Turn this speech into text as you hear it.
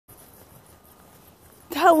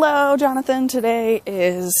Hello, Jonathan. Today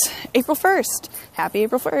is April 1st. Happy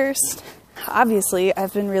April 1st. Obviously,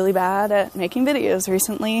 I've been really bad at making videos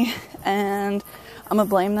recently, and I'm gonna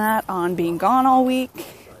blame that on being gone all week,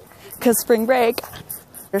 because spring break.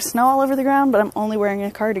 There's snow all over the ground, but I'm only wearing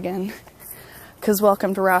a cardigan, because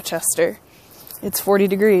welcome to Rochester. It's 40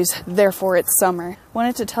 degrees, therefore it's summer.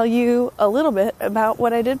 Wanted to tell you a little bit about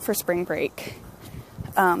what I did for spring break.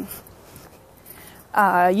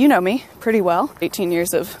 You know me pretty well. 18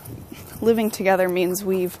 years of living together means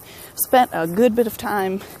we've spent a good bit of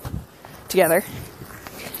time together.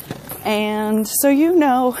 And so you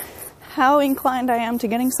know how inclined I am to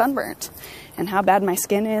getting sunburnt and how bad my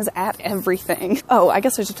skin is at everything. Oh, I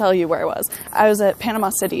guess I should tell you where I was. I was at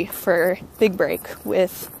Panama City for big break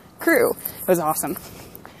with crew. It was awesome.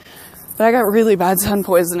 But I got really bad sun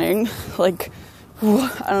poisoning. Like,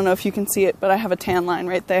 I don't know if you can see it, but I have a tan line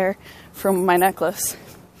right there from my necklace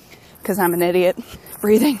because I'm an idiot.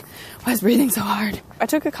 Breathing. Why is breathing so hard? I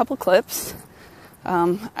took a couple clips.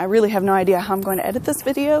 I really have no idea how I'm going to edit this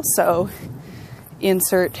video, so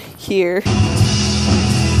insert here.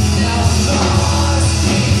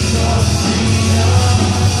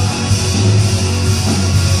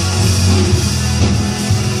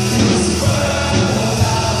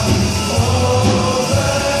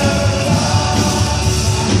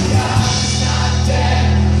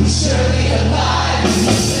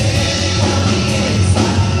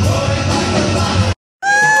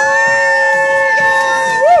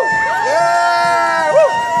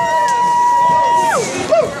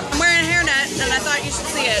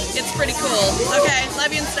 It's pretty cool. Okay,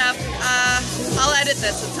 love you and stuff. I'll edit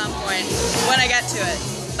this at some point when I get to it.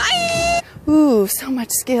 Bye! Ooh, so much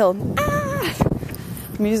skill. Ah!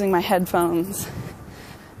 I'm using my headphones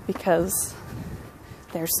because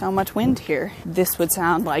there's so much wind here. This would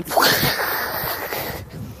sound like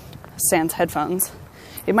sans headphones.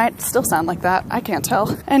 It might still sound like that. I can't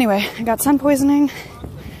tell. Anyway, I got sun poisoning,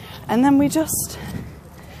 and then we just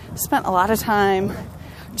spent a lot of time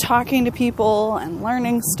talking to people and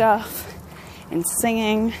learning stuff and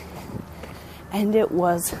singing, and it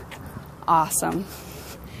was awesome.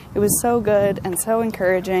 It was so good and so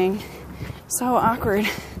encouraging, so awkward.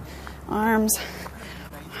 Arms.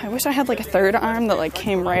 I wish I had like a third arm that like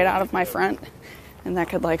came right out of my front and that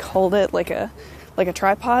could like hold it like a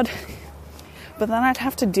tripod. But then I'd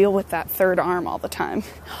have to deal with that third arm all the time.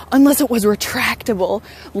 Unless it was retractable,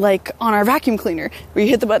 like on our vacuum cleaner, where you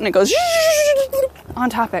hit the button and it goes on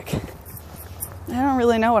topic. I don't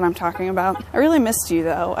really know what I'm talking about. I really missed you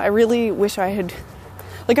though. I really wish I had,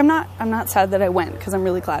 like I'm not sad that I went because I'm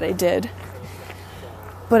really glad I did.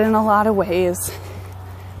 But in a lot of ways,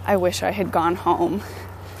 I wish I had gone home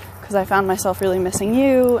because I found myself really missing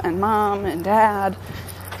you and Mom and Dad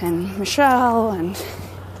and Michelle and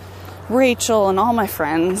Rachel and all my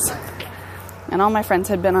friends. And all my friends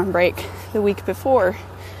had been on break the week before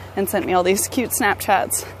and sent me all these cute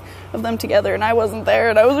Snapchats of them together, and I wasn't there,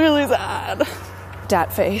 and I was really sad.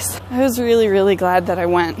 Dat face. I was really, really glad that I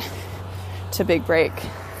went to big break.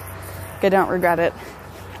 I don't regret it.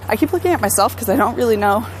 I keep looking at myself because I don't really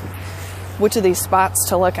know which of these spots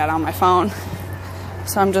to look at on my phone.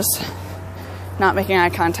 So I'm just not making eye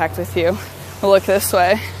contact with you. Look this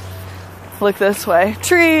way. Look this way.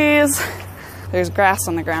 Trees! There's grass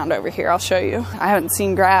on the ground over here. I'll show you. I haven't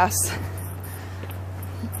seen grass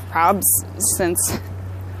probably since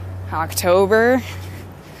October.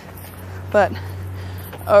 But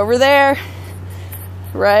over there,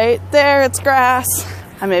 right there, it's grass.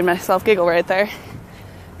 I made myself giggle right there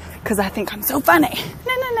because I think I'm so funny.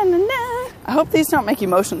 Na, na, na, na, na. I hope these don't make you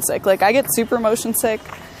motion sick. Like, I get super motion sick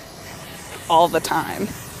all the time.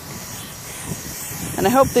 And I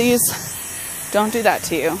hope these don't do that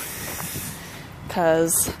to you,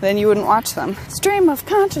 because then you wouldn't watch them. Stream of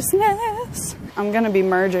consciousness. I'm gonna be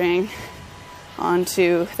merging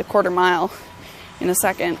onto the quarter mile in a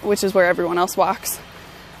second, which is where everyone else walks.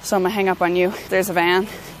 So I'm gonna hang up on you. There's a van.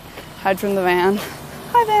 Hide from the van.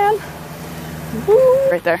 Hi, van. Woo.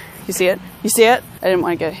 Right there. You see it? You see it? I didn't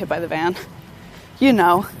want to get hit by the van. You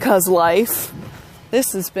know, 'cause life.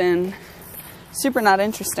 This has been super not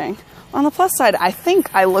interesting. On the plus side, I think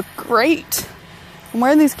I look great. I'm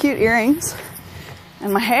wearing these cute earrings,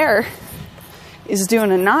 and my hair is doing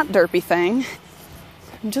a not derpy thing.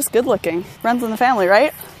 I'm just good looking. Runs in the family,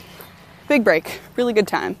 right? Big break. Really good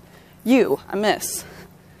time. You, I miss.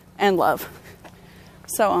 And love.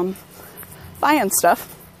 So, buying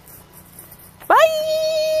stuff. Bye!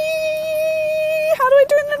 How do I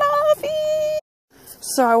turn it off?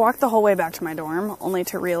 So I walked the whole way back to my dorm, only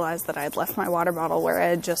to realize that I had left my water bottle where I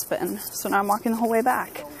had just been. So now I'm walking the whole way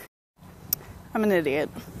back. I'm an idiot.